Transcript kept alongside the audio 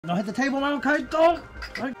No, hit the table now, okay? Don't.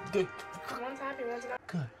 Good. One's happy, one's not.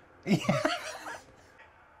 Good.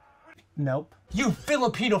 Nope. You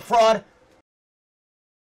Filipino fraud!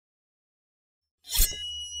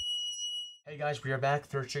 Hey guys, we are back.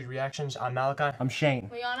 Third Street Reactions. I'm Malachi. I'm Shane.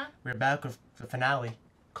 Liana? We're back with the finale,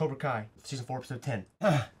 Cobrakai, Season 4, Episode 10.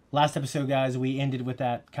 Last episode, guys, we ended with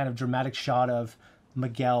that kind of dramatic shot of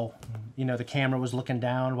Miguel. You know, the camera was looking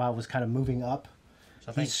down while it was kind of moving up.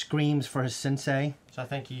 So he screams for his sensei. So I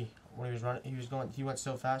think when he was running, he went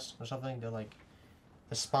so fast or something that like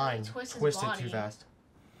the spine twisted too fast,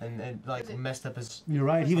 and like messed up his. You're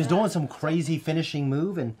right. He was doing some crazy finishing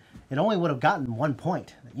move, and it only would have gotten 1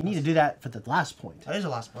 point. You need to do that for the last point. That is the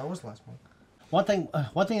last point. That was the last point.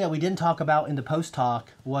 One thing that we didn't talk about in the post talk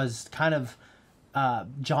was kind of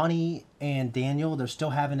Johnny and Daniel. They're still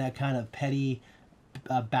having that kind of petty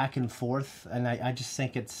back and forth, and I just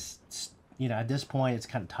think it's, you know, at this point it's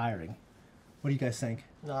kind of tiring. What do you guys think?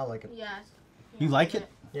 No, I like it. Yeah. You like it?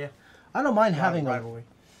 Yeah. I don't mind having rivalry.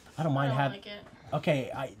 I don't mind having. Like it.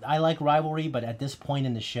 Okay, I like rivalry, but at this point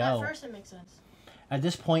in the show, At first it makes sense. At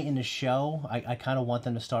this point in the show, I kind of want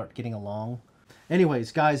them to start getting along.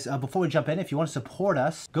 Anyways, guys, before we jump in, if you want to support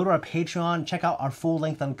us, go to our Patreon, check out our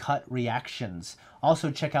full-length uncut reactions.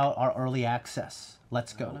 Also, check out our early access.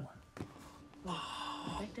 Let's go.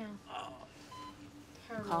 Back down.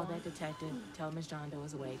 Call that detective. Tell him Miss John Doe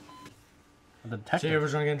is awake. The detective. See,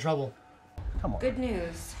 everyone's gonna get in trouble. Come on. Good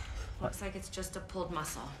news. Looks like it's just a pulled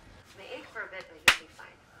muscle. May ache for a bit, but you'll be fine.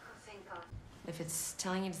 Same thought. If it's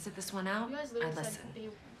telling you to sit this one out, You guys I'd literally said listen.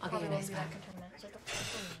 you I'll get probably your won't next be back. back in 10 minutes. Like, what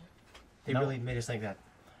They really made us think that.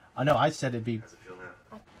 I know, I said it'd be... How's it feel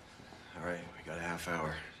now? All right, we got a half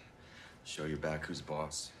hour. Show your back who's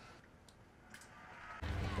boss.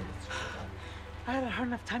 I had a hard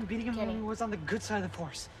enough time beating him when he was on the good side of the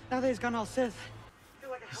force. Now that he's gone all Sith.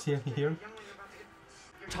 You see him here?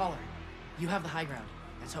 You're taller. You have the high ground.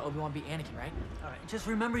 That's how Obi-Wan beat Anakin, right? All right, just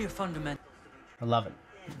remember your fundamentals. I love it.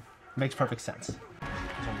 Makes perfect sense.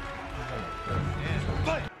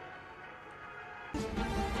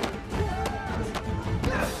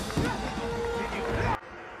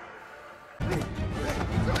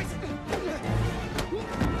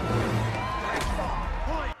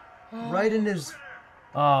 Right in his...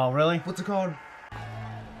 Oh, really? What's it called?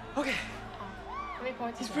 Okay, How many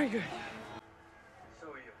points he's is pretty good. So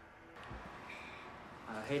are you.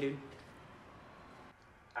 Hey, dude.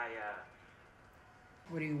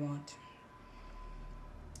 What do you want?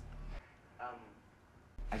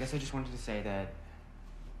 I guess I just wanted to say that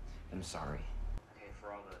I'm sorry. Okay,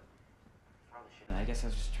 for all the shit. I guess I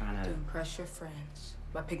was just trying To to... impress your friends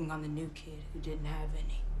by picking on the new kid who didn't have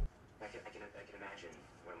any. I can imagine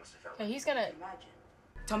what it must have felt. Okay, he's gonna Imagine.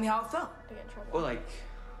 Tell me how it felt. get in trouble. Well, like,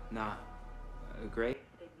 not great.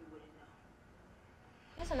 Then you wouldn't know.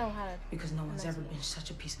 He doesn't know how to... Because no one's That's ever it. been such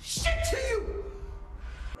a piece of shit to you!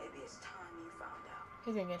 Maybe it's time you found out.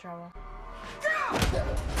 He's gonna get in trouble.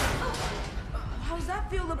 How's that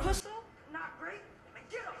feel, La Pussy? Not great.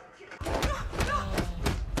 Get up!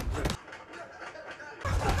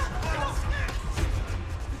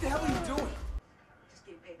 What the hell are you doing? Just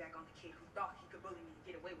getting payback on the kid who thought he could bully me and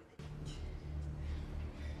get away with it.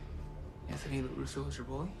 Anthony LaRusso was your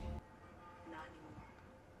bully? Not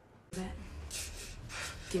anymore. That.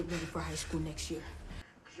 Get ready for high school next year.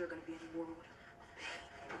 Because you're going to be in a world.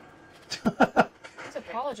 He's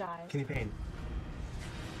apologized. Kenny Payne.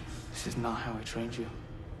 This is not how I trained you.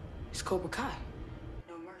 It's Cobrakai.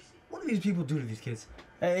 No mercy. What do these people do to these kids?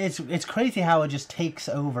 It's crazy how it just takes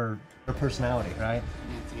over their personality, right?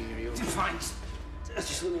 Anthony, are you... Fine.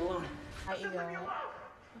 Just leave me alone. High ego.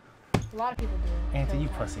 A lot of people do. Anthony, you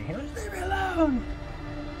pussy. Leave me alone.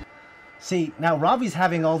 See, now Robbie's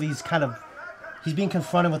having all these kind of... He's being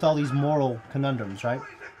confronted with all these moral conundrums, right?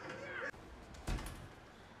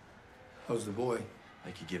 How's the boy?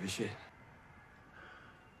 Like you give a shit.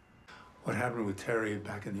 What happened with Terry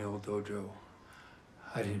back in the old dojo?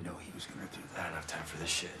 I didn't know he was gonna do Not that. enough time for this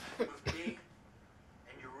shit. Me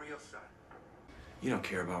and your real son. You don't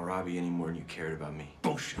care about Robbie any more than you cared about me.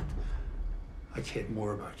 Bullshit. I cared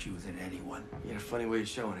more about you than anyone. You had a funny way of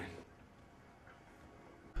showing it.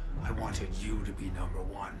 I wanted you to be number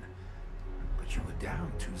one, but you were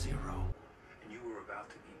down 2-0, and you were about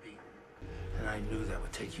to be beaten. And I knew that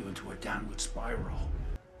would take you into a downward spiral.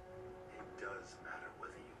 It does matter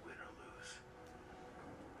whether you win or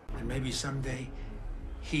lose. And maybe someday,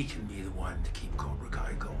 he can be the one to keep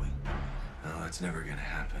Cobrakai going. No, that's never gonna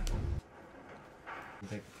happen.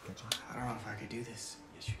 I don't know if I could do this.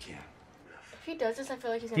 Yes, you can. If he does this, I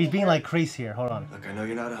feel like he's gonna He's get being hurt. like Crease here. Hold on. Look, I know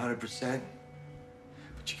you're not 100%,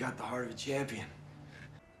 but you got the heart of a champion.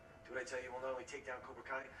 Do Do what I tell you, we'll not only take down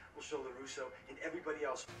Cobrakai, we'll show LaRusso and everybody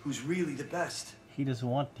else who's really the best. He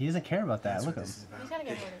doesn't care about that. Look at him. He's gonna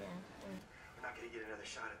get hurt again. We're not gonna get another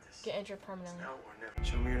shot at this. Get injured permanently. Now or never.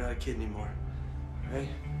 Show me you're not a kid anymore. Right?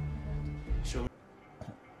 Show me.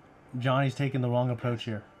 Johnny's taking the wrong approach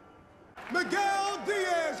here. Miguel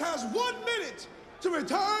Diaz has 1 minute to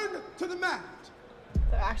return to the mat.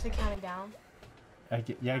 They're actually counting down. I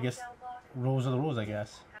guess rules are the rules, I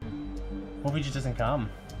guess. What if he just doesn't come?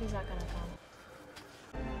 He's not gonna come.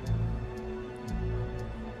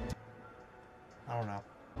 I don't know.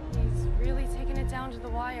 He's really taking it down to the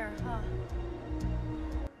wire, huh?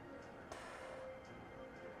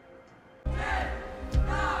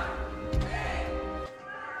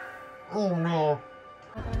 Oh no.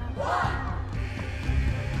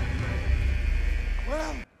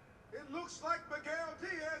 Well, it looks like Miguel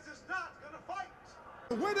Diaz is not gonna fight.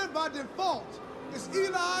 The winner by default is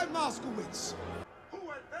Eli Moskowitz, who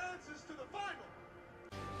advances to the final.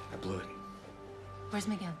 I blew it. Where's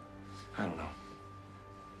Miguel? I don't know.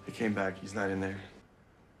 He came back. He's not in there.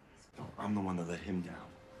 No, I'm the one that let him down.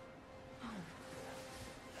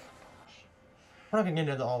 We're not gonna get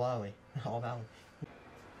into the All Valley. All Valley.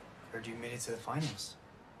 Heard you made it to the finals.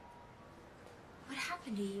 What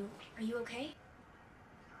happened to you? Are you okay?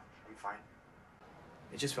 I'm fine.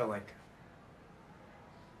 It just felt like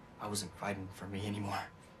I wasn't fighting for me anymore.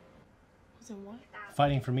 Wasn't what?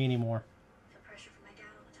 Fighting for me anymore. The pressure from my dad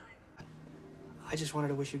all the time. I just wanted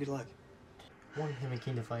to wish you good luck. I wanted him and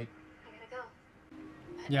King to fight. I gotta go.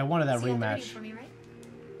 Yeah, I wanted that So you're rematch. rooting for me, right?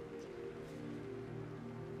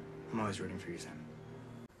 I'm always rooting for you, Sam.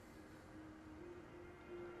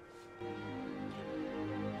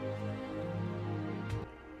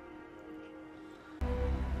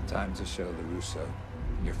 Time to show LaRusso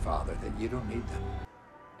and your father that you don't need them.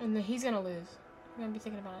 And then he's gonna lose. You're gonna be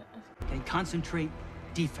thinking about it. Okay, concentrate,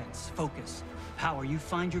 defense, focus, power. You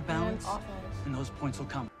find your balance, offense. and those points will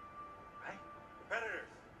come.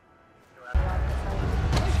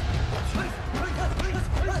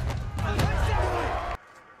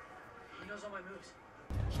 He knows all my moves.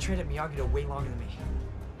 He trained at Miyagi-Do way longer than me.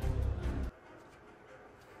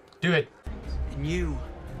 Do it. And you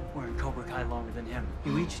were in Cobrakai longer than him.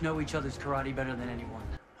 You each know each other's karate better than anyone.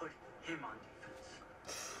 Put him on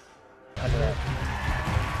defense. After that.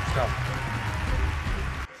 Let's go.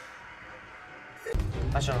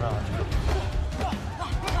 I should know.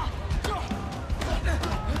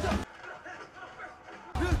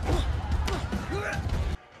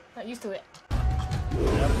 Not used to it.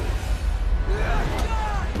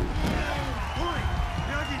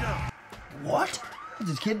 What? Is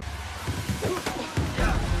this kid?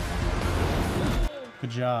 Good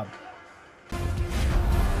job.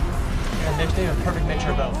 Yeah, they have a perfect mixture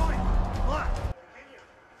of both.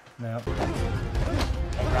 No.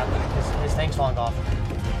 Oh crap, his thing's falling off.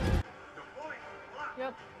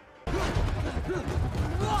 Yep.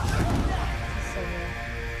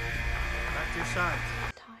 Back to your sides.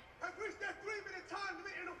 Have reached that 3-minute time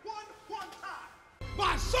limit in a 1-1 tie.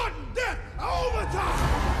 By sudden death, overtime.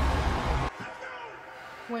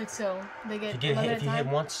 Wait, so they get If you hit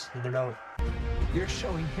once, they're done. You're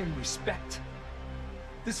showing him respect.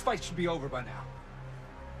 This fight should be over by now.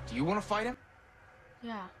 Do you want to fight him?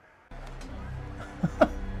 Yeah.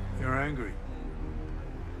 You're angry.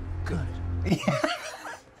 Good.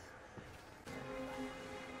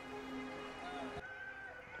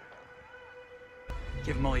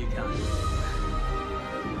 Give him all you got.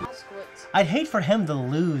 I'd hate for him to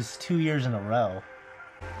lose 2 years in a row.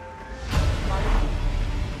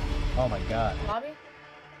 Oh my god. Bobby?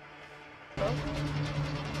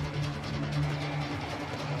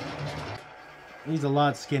 He's a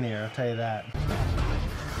lot skinnier, I'll tell you that.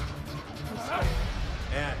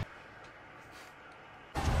 Yeah.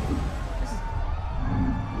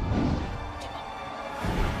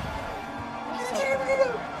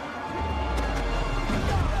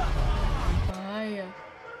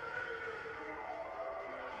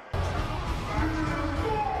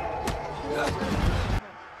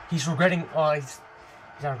 He's regretting. Oh, he's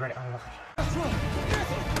not regretting. Oh,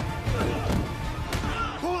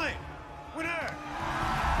 Point! Winner!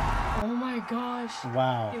 Oh my gosh.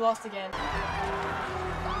 Wow. He lost again.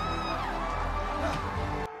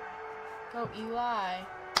 Go, Eli.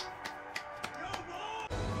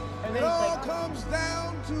 It all comes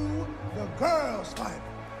down to the girls' fight.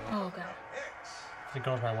 Oh god. the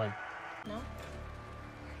girls might win. No?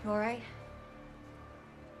 You alright?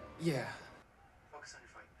 Yeah. Focus on your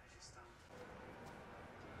fight.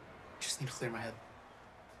 I just need to clear my head.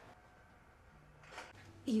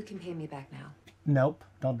 You can pay me back now. Nope,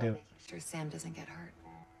 don't do it. Making sure Sam doesn't get hurt.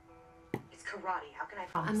 It's karate. How can I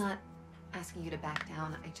promise? I'm not asking you to back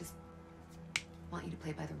down. I just want you to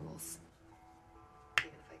play by the rules.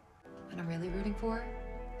 What I'm really rooting for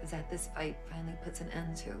is that this fight finally puts an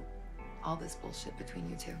end to all this bullshit between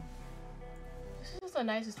you two. This is the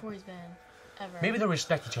nicest Tori's been ever. Maybe they'll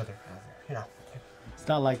respect each other. You know. It's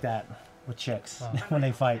not like that with chicks when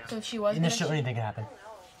they fight. So if she was in this gonna show, anything can happen.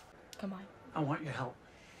 Come on. I want your help.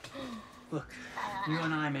 Look, you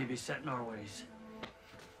and I may be set in our ways.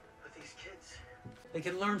 But these kids, they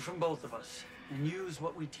can learn from both of us and use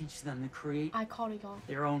what we teach them to create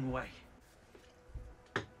their own way.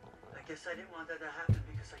 I guess I didn't want that to happen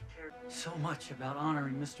because I cared so much about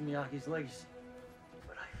honoring Mr. Miyagi's legacy.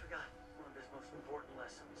 But I forgot one of his most important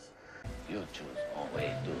lessons. You choose one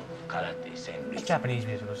way to karate same It's Japanese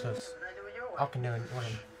music, so it's all can do it.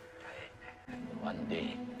 One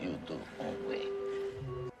day, you do one way.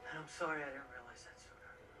 And I'm sorry I didn't realize that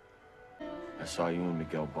sooner. I saw you and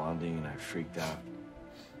Miguel bonding and I freaked out.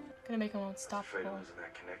 Gonna make him Afraid unstoppable. of losing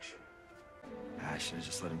that connection. I should have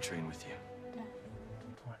just let him train with you. Yeah.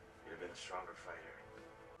 You'd have been a stronger fighter.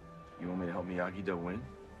 You want me to help Miyagi-Do win?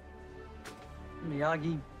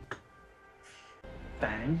 Miyagi,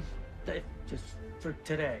 bang, just for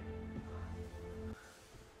today.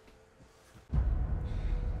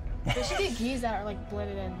 They should get gis that are like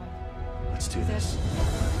blended in. Like. Let's do this.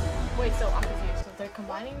 Wait, so I'm confused. So they're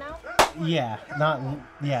combining now? Yeah,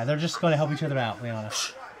 they're just going to help each other out, to be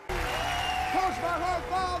honest. Coached by her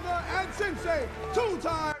father and sensei,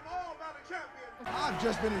 two-time all-valley champion. I've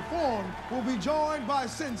just been informed we'll be joined by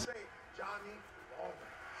sensei Johnny Lawrence.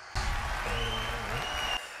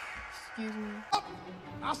 Excuse me.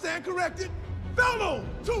 I'll stand corrected. Fellow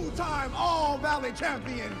two-time all-valley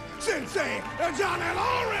champion, sensei Johnny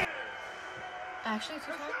Lawrence. Actually,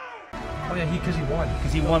 two-time? Oh yeah, because he won.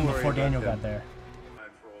 Because he won before Daniel got there.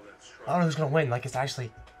 I don't know who's gonna win. Like it's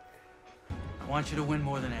actually. I want you to win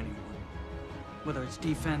more than anyone. Whether it's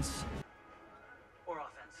defense or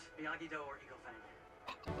offense, Miyagi-Do or Eagle Fang.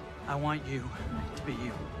 I want you to be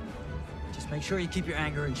you. Just make sure you keep your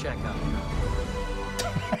anger in check up.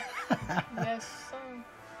 Yes, sir.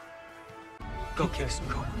 Go kick some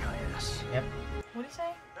Cobrakai ass. Yep. What'd he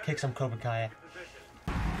say? Kick some Cobrakai.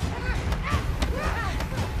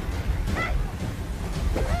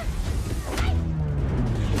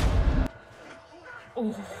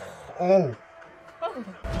 Oh. Oh.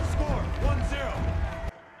 Score 1-0.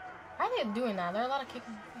 How are they doing that? There are a lot of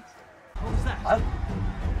kicking. What was that?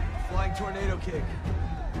 Flying tornado kick.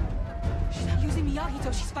 She's not using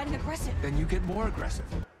Miyagi-Do. She's fighting aggressive. Then you get more aggressive.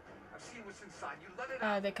 I've seen what's inside. You let it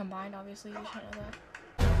out. They combined, obviously. You should know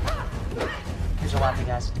that. Here's a lot of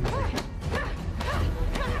guys to do.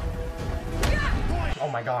 Oh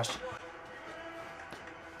my gosh.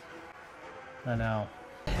 I know.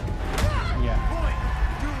 Yeah.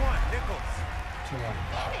 2-1, Nichols. 2-1.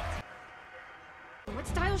 What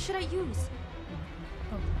style should I use?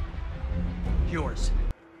 Yours.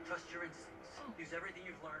 Trust your instincts. Use everything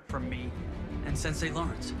you've learned from me and Sensei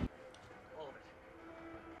Lawrence. All of it.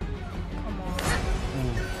 Come on.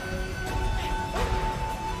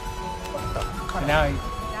 What the? Now he...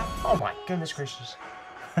 Oh my goodness gracious.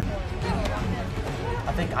 I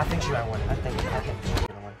think she might win. I think she's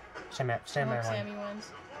gonna win. Sammy won. Sammy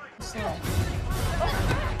wins.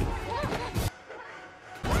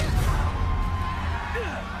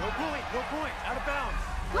 No point, out of bounds.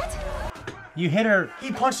 What? You hit her.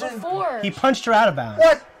 He punched her. Before. He punched her out of bounds.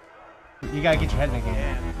 What? You gotta get your head in the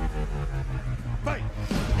game. Fight.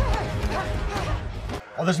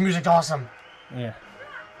 Oh, this music's awesome. Yeah.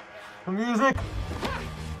 The music.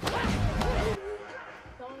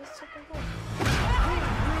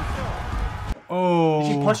 Oh.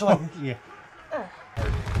 She punched her like. Yeah.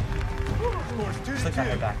 Slick her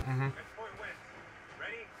head back.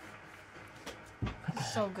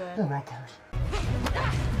 So good. Oh my gosh.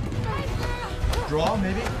 Draw,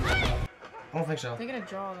 maybe? I don't think so. They're gonna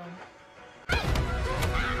draw them.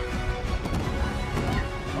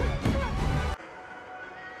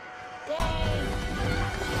 Dang!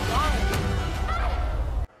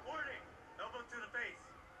 Warning, elbow to the face.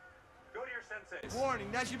 Go to your sensei. Warning,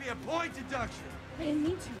 that should be a point deduction. I didn't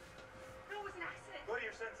mean to. It was an accident. Go to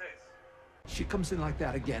your senseis. She comes in like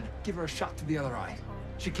that again. Give her a shot to the other eye.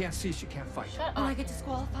 She can't see, she can't fight. Shut Will up. I get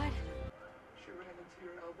disqualified? She ran into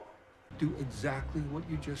your elbow. Do exactly what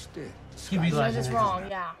you just did. He Because realized it's it. wrong,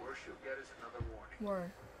 yeah. Worst you'll get is another warning.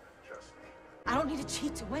 Word. Trust me. I don't need to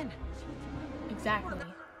cheat to win. Exactly.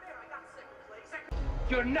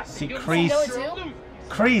 You're nothing. See, You Kreese. know it too?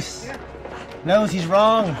 Kreese knows he's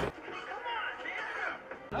wrong.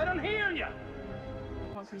 I don't hear you.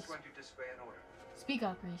 Come on, Kreese. When you disobey an order. Speak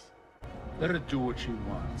up, Kreese. Let her do what she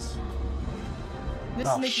wants.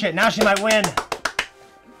 Oh shit, now she might win.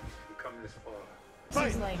 Come this far.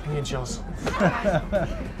 She's like... Me and chills.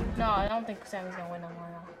 No, I don't think Sammy's gonna win no more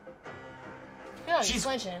now. You know, she's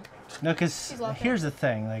flinching. No, because here's the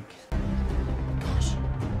thing, like...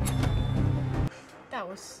 That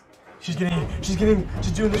was... She's doing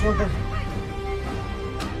this one thing.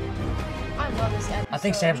 I love this episode. I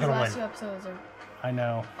think Sam's gonna These last win. 2 episodes are... I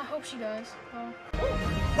know. I hope she does. Oh.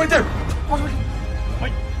 Right there!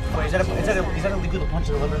 Wait, is that a legal to punch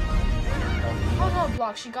in the liver? Oh no,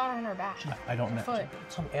 block. She got on her back. I don't know. Foot.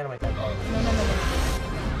 Some anime thing. No.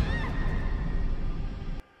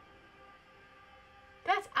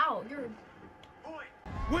 That's out. You're...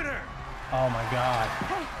 Winner! Oh my god.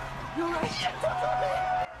 Hey, you alright?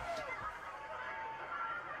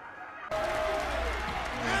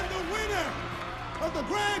 And the winner of the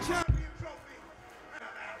Grand Champion Trophy.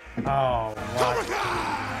 Oh, wow.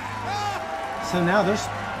 So now they're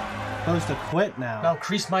supposed to quit now. No,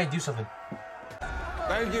 Kreese might do something.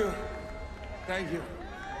 Thank you. Thank you.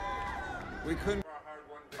 We couldn't...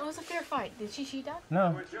 Oh, it was a fair fight. Did she cheat that?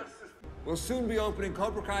 No. We'll soon be opening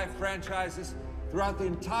Cobrakai franchises throughout the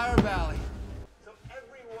entire valley. So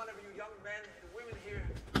every one of you young men and women here...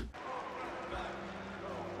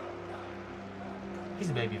 He's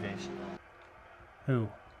a baby face. Who?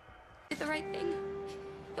 Did the right thing,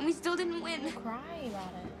 and we still didn't win. Don't cry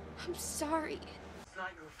about it. I'm sorry. It's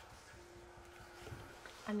not your fault.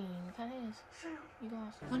 I mean, it kind of is. You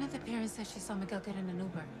lost. One of the parents said she saw Miguel get in an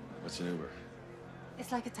Uber. What's an Uber?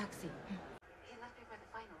 It's like a taxi. He left me for the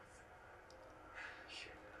finals.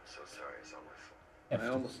 Shit, I'm so sorry. It's all my fault. I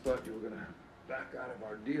almost thought you were gonna back out of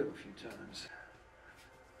our deal a few times.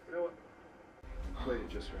 You know what? Played it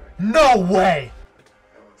just right. No way!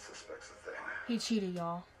 No one suspects a thing. He cheated,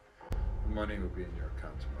 y'all. The money will be in your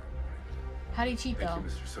account tomorrow morning. How'd he cheat, though? Thank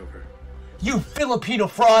you, Mr. Silver. You Filipino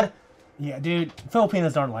fraud! Yeah, dude,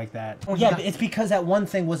 Filipinos aren't like that. Oh, yeah, yeah. but it's because that one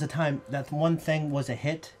thing was that one thing was a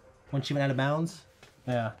hit when she went out of bounds.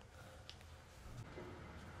 Yeah.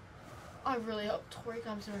 I really hope Tori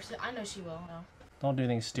comes to her. I know she will. No. Don't do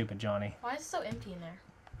anything stupid, Johnny. Why is it so empty in there?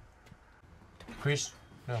 Kreese?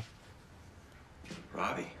 No.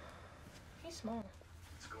 Robbie. He's small.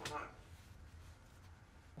 What's going on?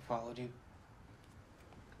 I followed you.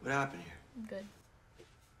 What happened here? Good.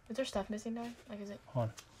 Is there stuff missing, Dad? Like, is it? Hold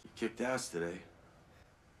on. You kicked ass today.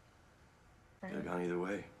 Right. Could have gone either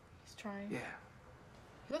way. He's trying. Yeah.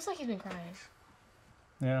 He looks like he's been crying.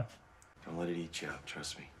 Yeah. Don't let it eat you up,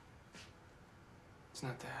 trust me. It's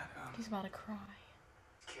not that. He's about to cry.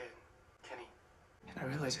 Kid, Kenny. And I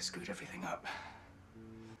realized I screwed everything up.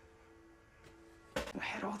 And I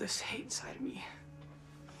had all this hate inside of me.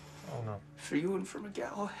 Oh no. For you and for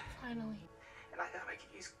Miguel. Finally. And I thought I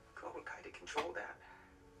could use Cobrakai to control that.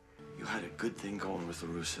 You had a good thing going with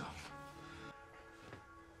LaRusso.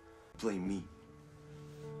 Blame me.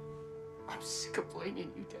 I'm sick of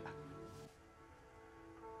blaming you, Dad.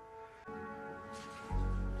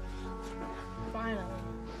 Finally.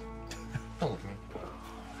 Don't look at me.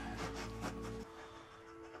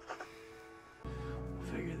 We'll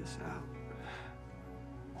figure this out.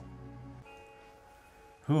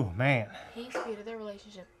 Ooh, man. He disputed their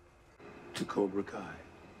relationship. To Cobrakai,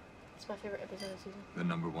 It's my favorite episode of the season. the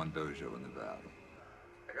 #1 dojo in the valley.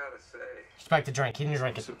 I gotta say, Just back to drink. He didn't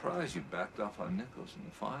drink I'm it. surprised you backed off on Nichols in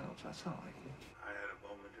the finals. That's all I did. I had a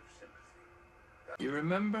moment of sympathy. You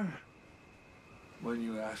remember when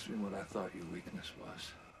you asked me what I thought your weakness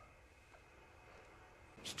was?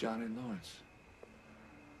 It's Johnny Lawrence.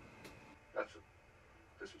 That's what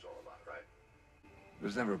this was all about, right? It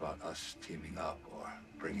was never about us teaming up or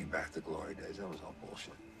bringing back the glory days. That was all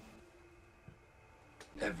bullshit.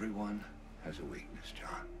 Everyone has a weakness,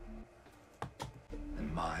 John.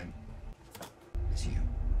 And mine is you.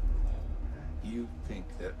 You think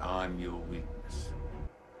that I'm your weakness. Is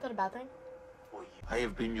that a bad thing? I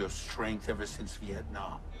have been your strength ever since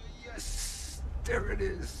Vietnam. Yes, there it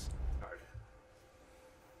is.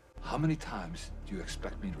 How many times do you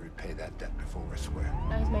expect me to repay that debt before we're square?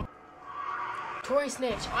 Now he's making... Tori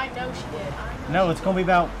snitch. I know she did. I know No, it's gonna be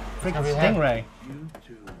about freaking Stingray. You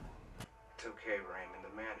too. It's okay, Raymond.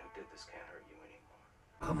 The man who did this can't hurt you anymore.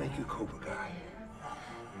 I'll make you Cobrakai.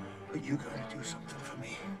 But you gotta do something for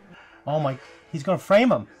me. Oh my, he's gonna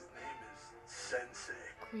frame him. Sensei.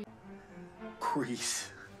 Kreese.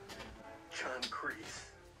 John Kreese.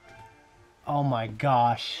 Oh my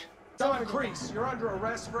gosh. John Kreese, you're under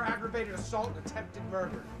arrest for aggravated assault and attempted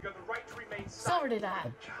murder. You have the right to remain Silver did that.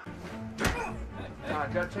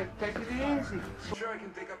 Gotta take it easy. I'm sure I can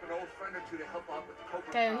dig up an old friend or two to help out with the Cobrakai.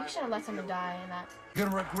 Okay, you should have let someone die in that. You're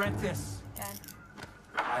gonna regret this. Dad.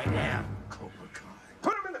 I am Cobra Kai.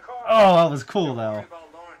 Put him in the car. Oh, that was cool though.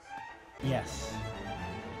 Yes.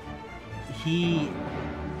 Tori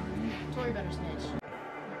better snitch.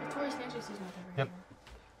 If Tori snitches, he's nothing. Yep.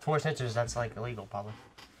 4 snitches, that's like illegal, probably.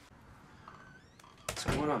 What's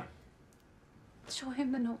going on? Show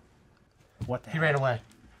him the note. What the He hell? ran away.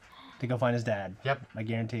 To go find his dad. Yep. I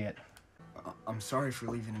guarantee it. I'm sorry for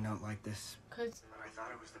leaving a note like this. Cause But I thought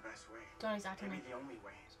it was the best way. Johnny's acting Maybe like the only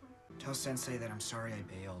way. Tell Sensei that I'm sorry I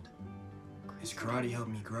bailed. His karate helped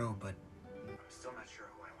me grow, but I'm still not sure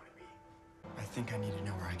who I want to be. I think I need to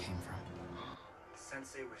know where I came from.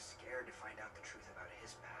 Sensei was scared to find out the truth about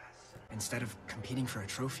his past. Instead of competing for a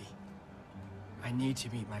trophy, I need to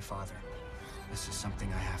meet my father. This is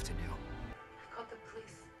something I have to do. Call the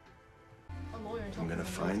police. a lawyer. I'm gonna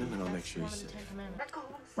find him and I'll make sure he's safe.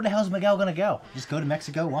 Where the hell's Miguel gonna go? Just go to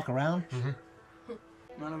Mexico, walk around?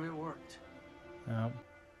 None of it worked. No.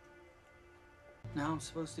 Now I'm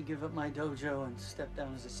supposed to give up my dojo and step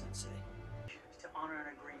down as a sensei. To honor an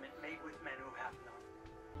agreement made with men who have none.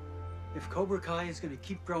 If Cobra Kai is going to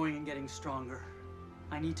keep growing and getting stronger,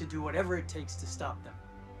 I need to do whatever it takes to stop them.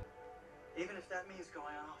 Even if that means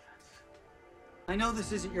going on offense. I know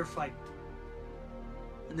this isn't your fight.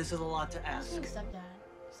 And this is a lot to ask. Step down.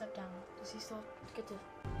 Does he still get to...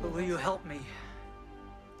 But will you help me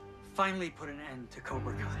finally put an end to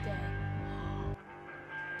Cobra Kai?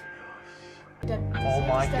 Oh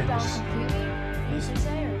my goodness.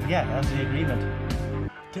 Yeah, that was the agreement.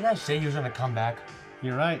 Did I say he was gonna come back?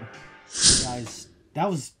 You're right. Guys,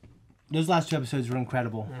 those last 2 episodes were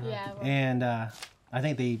incredible. Yeah. And I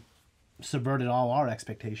think they subverted all our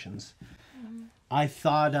expectations. I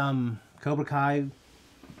thought Cobra Kai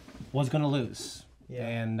was going to lose. Yeah.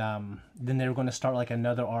 And then they were going to start like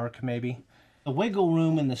another arc maybe. The wiggle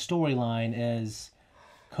room in the storyline is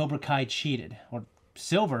Cobra Kai cheated, or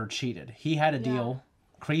Silver cheated. He had a deal.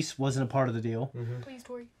 Kreese wasn't a part of the deal. Please,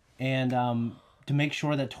 Tori. And to make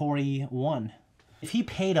sure that Tori won. If he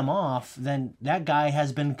paid him off, then that guy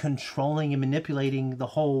has been controlling and manipulating the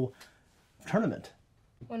whole tournament.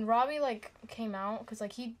 When Robbie came out, because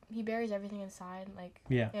he buries everything inside,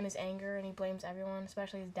 in his anger, and he blames everyone,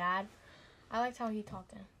 especially his dad. I liked how he talked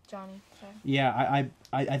to him, Johnny. So. Yeah,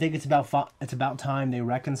 I think it's about time they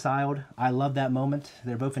reconciled. I love that moment.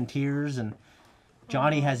 They're both in tears, and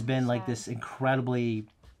Johnny has been like this incredibly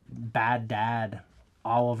bad dad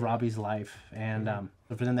all of Robbie's life, and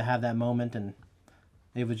for them to have that moment, and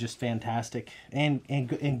it was just fantastic. And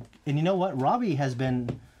you know what? Robbie has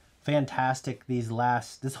been fantastic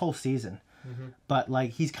this whole season. But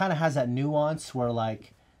he's kind of has that nuance where I'm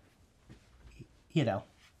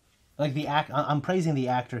praising the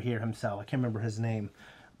actor here himself. I can't remember his name,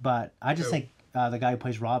 but I just think the guy who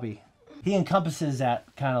plays Robbie, he encompasses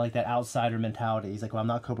that kind of that outsider mentality. He's like, well, I'm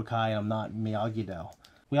not Cobra Kai, and I'm not Miyagi-Do.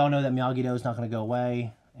 We all know that Miyagi-Do is not going to go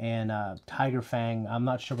away, and Tiger Fang, I'm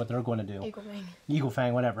not sure what they're going to do. Eagle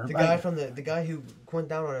Fang, whatever. The guy from the guy who went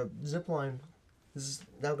down on a zip line is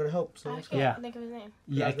now going to help. So I can't think of his name.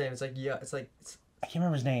 Yeah, his name. I can't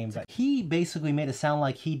remember his name, but he basically made it sound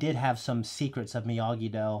like he did have some secrets of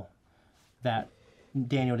Miyagi-Do that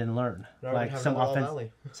Daniel didn't learn, some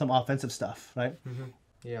offensive stuff, right?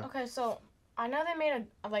 Yeah. Okay, so I know they made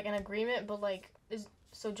an agreement, but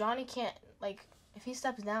so Johnny can't if he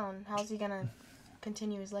steps down, how's he gonna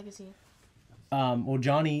continue his legacy? Well,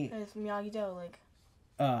 Johnny. With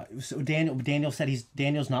Miyagi-Do, So Daniel said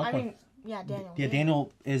Daniel's not going. Yeah, Daniel. Yeah,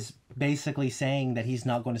 Daniel is basically saying that he's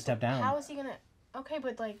not going to step down. How is he gonna? Okay,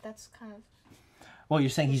 but that's kind of. Well, you're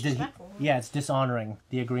saying it's dishonoring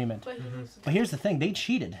the agreement. But here's the thing: they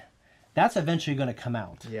cheated. That's eventually going to come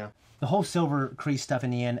out. Yeah. The whole Silver Kreese stuff in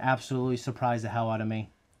the end absolutely surprised the hell out of me.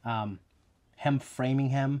 Him framing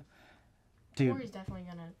him. Tori's definitely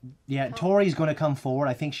gonna. Yeah, Tori's going to come forward.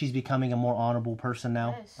 I think she's becoming a more honorable person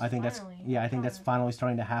now. Yes, I think finally. I think that's finally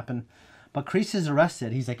starting to happen. But Kreese is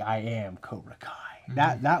arrested. He's like, I am Cobra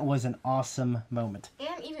Kai. That was an awesome moment.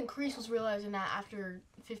 And even Kreese was realizing that after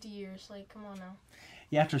 50 years. Come on now.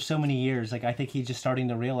 Yeah, after so many years, I think he's just starting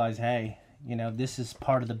to realize, hey, this is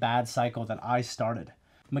part of the bad cycle that I started.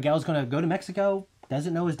 Miguel's going to go to Mexico,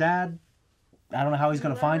 doesn't know his dad. I don't know how he's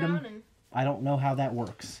going to find him. I don't know how that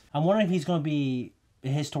works. I'm wondering if he's going to be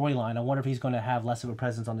his storyline. I wonder if he's going to have less of a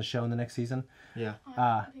presence on the show in the next season. Yeah.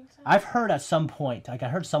 I think so. I've heard at some point, I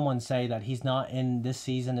heard someone say that he's not in this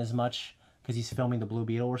season as much because he's filming the Blue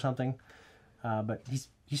Beetle or something. But he's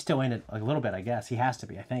still in it a little bit, I guess. He has to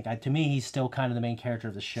be, I think. To me, he's still kind of the main character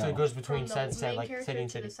of the show. So it goes between city and city.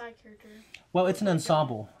 The side character. Well, it's an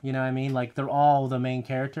ensemble, you know what I mean? They're all the main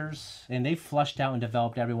characters, and they flushed out and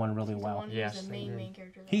developed everyone really well. Yes. The main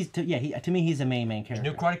character. To me, he's the main character. There's a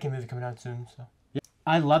new Karate Kid movie coming out soon, so. Yeah.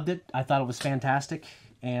 I loved it. I thought it was fantastic,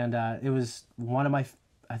 and it was one of my,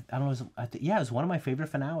 I don't know, it was one of my favorite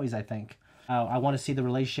finales. I think. I want to see the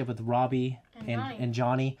relationship with Robbie and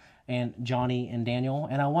Johnny and Daniel,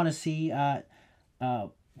 and I want to see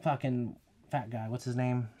fucking fat guy. What's his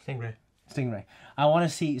name? Stingray. I want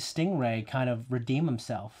to see Stingray kind of redeem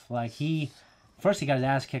himself. Like first he got his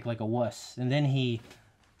ass kicked like a wuss, and then he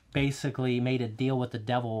basically made a deal with the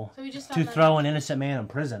devil to throw an innocent man in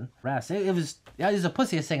prison. It was the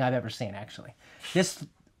pussiest thing I've ever seen, actually. This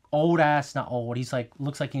old ass, not old, he's like,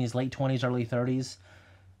 looks like in his late 20s, early 30s,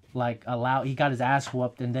 like he got his ass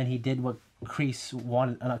whooped, and then he did what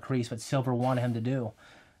Silver wanted him to do.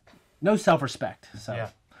 No self-respect. So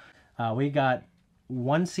we got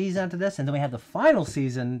one season after this, and then we have the final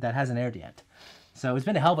season that hasn't aired yet. So it's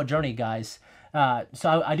been a hell of a journey, guys.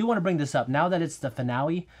 So I do want to bring this up. Now that it's the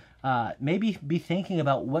finale, maybe be thinking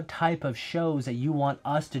about what type of shows that you want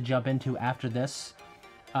us to jump into after this.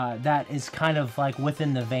 That is kind of like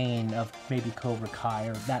within the vein of maybe Cobrakai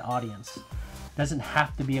or that audience. Doesn't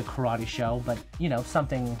have to be a karate show, but you know,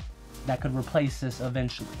 something that could replace this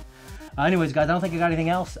eventually. Anyways, guys, I don't think I got anything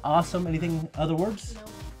else. Awesome. Anything other words? No.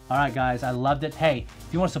 All right, guys, I loved it. Hey,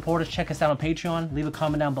 if you want to support us, check us out on Patreon. Leave a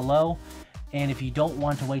comment down below. And if you don't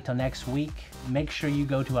want to wait till next week, make sure you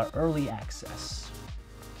go to our early access.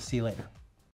 See you later.